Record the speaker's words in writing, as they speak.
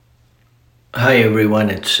Hi everyone,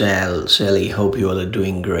 it's Sally. Hope you all are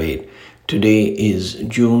doing great. Today is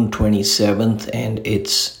June 27th and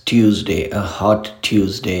it's Tuesday, a hot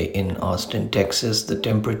Tuesday in Austin, Texas. The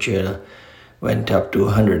temperature went up to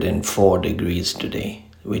 104 degrees today,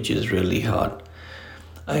 which is really hot.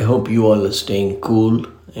 I hope you all are staying cool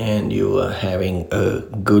and you are having a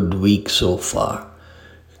good week so far.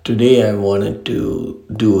 Today I wanted to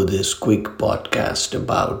do this quick podcast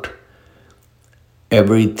about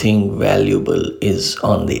everything valuable is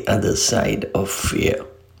on the other side of fear.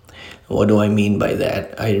 What do I mean by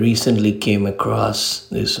that? I recently came across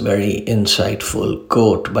this very insightful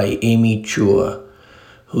quote by Amy Chua,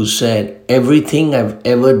 who said, "Everything I've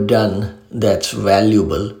ever done that's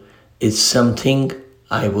valuable is something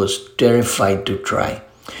I was terrified to try."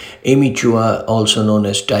 Amy Chua, also known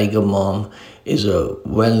as Tiger Mom, is a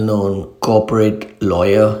well known corporate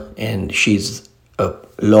lawyer and she's a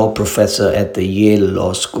law professor at the Yale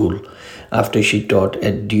Law School after she taught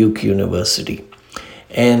at Duke University.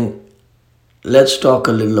 And let's talk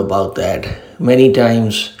a little about that. Many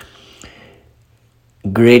times,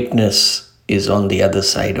 greatness is on the other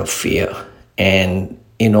side of fear. And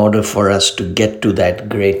in order for us to get to that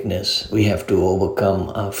greatness, we have to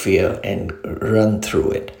overcome our fear and run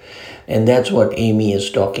through it. And that's what Amy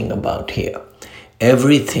is talking about here.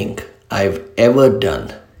 Everything I've ever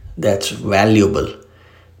done that's valuable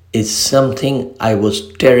is something I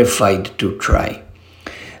was terrified to try.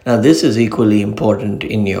 Now, this is equally important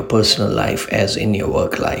in your personal life as in your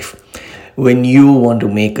work life. When you want to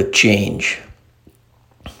make a change,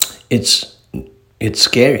 it's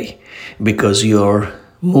scary because you're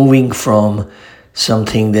moving from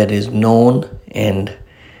something that is known and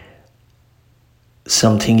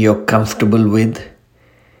something you're comfortable with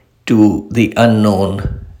to the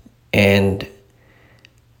unknown and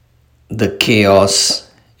the chaos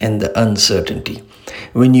and the uncertainty.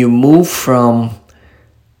 When you move from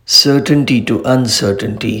certainty to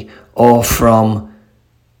uncertainty or from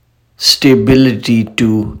stability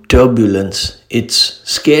to turbulence, it's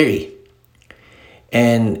scary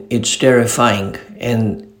and it's terrifying.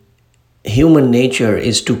 And human nature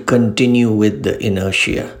is to continue with the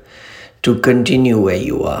inertia, to continue where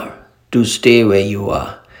you are, to stay where you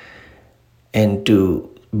are, and to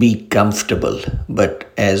be comfortable. But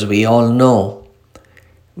as we all know,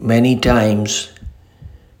 many times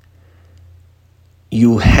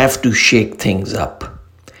you have to shake things up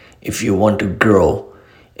if you want to grow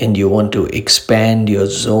and you want to expand your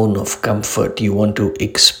zone of comfort. You want to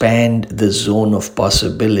expand the zone of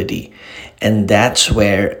possibility. And that's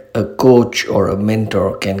where a coach or a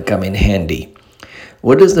mentor can come in handy.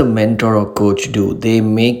 What does the mentor or coach do? They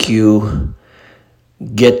make you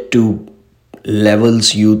get to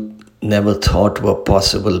levels you never thought were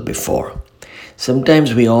possible before.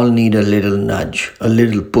 Sometimes we all need a little nudge, a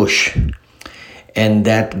little push, and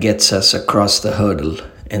that gets us across the hurdle,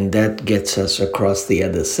 and that gets us across the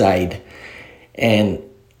other side, and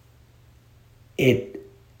it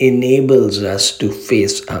enables us to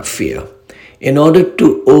face our fear. In order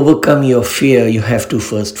to overcome your fear, you have to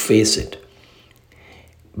first face it,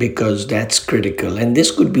 because that's critical. And this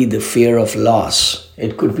could be the fear of loss.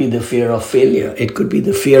 It could be the fear of failure. It could be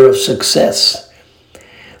the fear of success.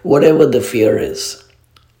 Whatever the fear is,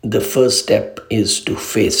 the first step is to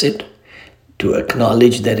face it, to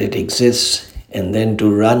acknowledge that it exists, and then to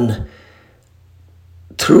run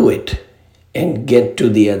through it and get to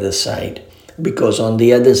the other side. Because on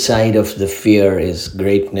the other side of the fear is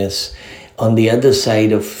greatness. On the other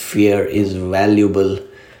side of fear is valuable.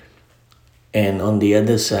 And on the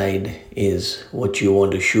other side is what you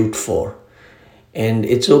want to shoot for. And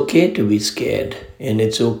it's okay to be scared. And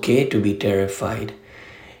it's okay to be terrified.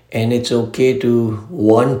 And it's okay to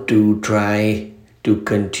want to try to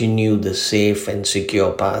continue the safe and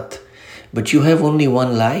secure path. But you have only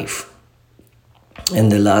one life.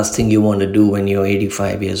 And the last thing you want to do when you're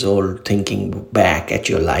 85 years old, thinking back at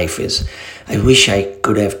your life, is, I wish I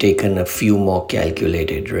could have taken a few more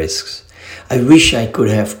calculated risks. I wish I could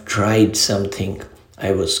have tried something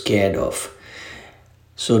I was scared of.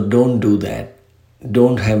 So don't do that.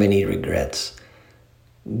 Don't have any regrets.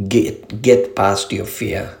 Get past your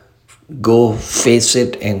fear. Go face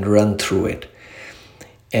it and run through it.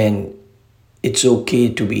 And it's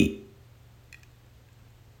okay to be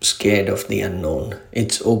scared of the unknown.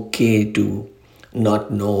 It's okay to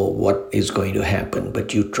not know what is going to happen,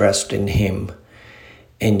 but you trust in Him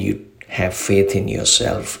and you have faith in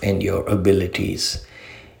yourself and your abilities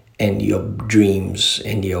and your dreams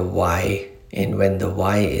and your why. And when the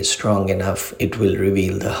why is strong enough, it will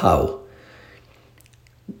reveal the how.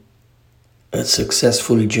 A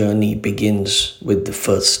successful journey begins with the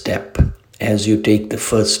first step. As you take the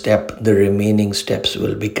first step, the remaining steps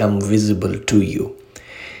will become visible to you.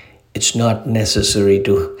 It's not necessary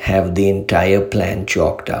to have the entire plan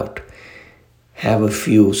chalked out. Have a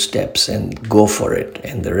few steps and go for it,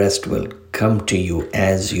 and the rest will come to you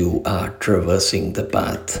as you are traversing the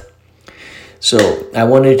path. So, I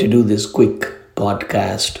wanted to do this quick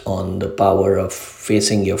podcast on the power of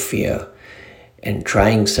facing your fear and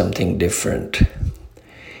trying something different.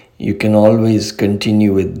 You can always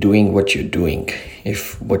continue with doing what you're doing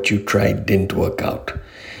if what you tried didn't work out.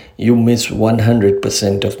 You miss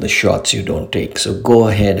 100% of the shots you don't take, so go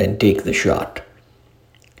ahead and take the shot.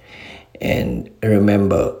 And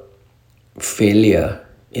remember, failure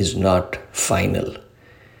is not final.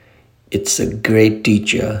 It's a great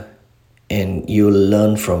teacher, and you'll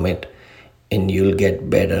learn from it, and you'll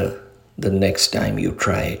get better the next time you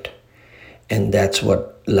try it. And that's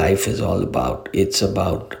what life is all about. It's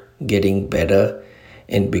about getting better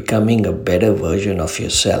and becoming a better version of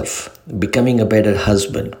yourself, becoming a better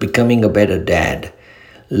husband, becoming a better dad,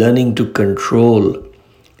 learning to control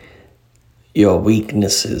your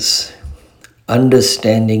weaknesses,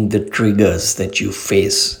 understanding the triggers that you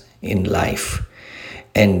face in life,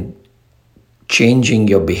 and changing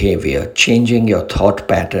your behavior, changing your thought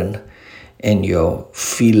pattern and your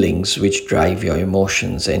feelings, which drive your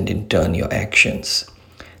emotions and in turn your actions.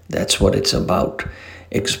 That's what it's about.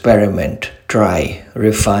 Experiment, try,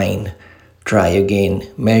 refine, try again,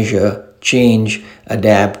 measure, change,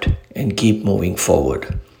 adapt, and keep moving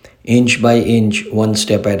forward. Inch by inch, one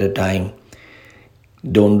step at a time.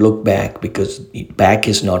 Don't look back, because back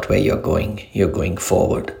is not where you're going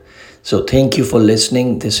forward. So thank you for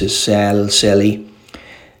listening. This is Sally.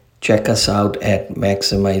 Check us out at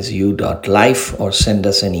maximizeyou.life or send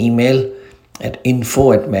us an ally at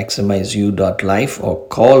info@maximizeyou.life or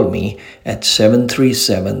call me at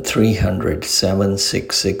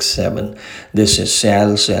 737-300-7667. This is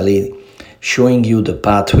Sally, showing you the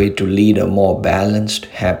pathway to lead a more balanced,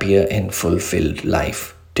 happier, and fulfilled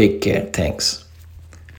life. Take care. Thanks.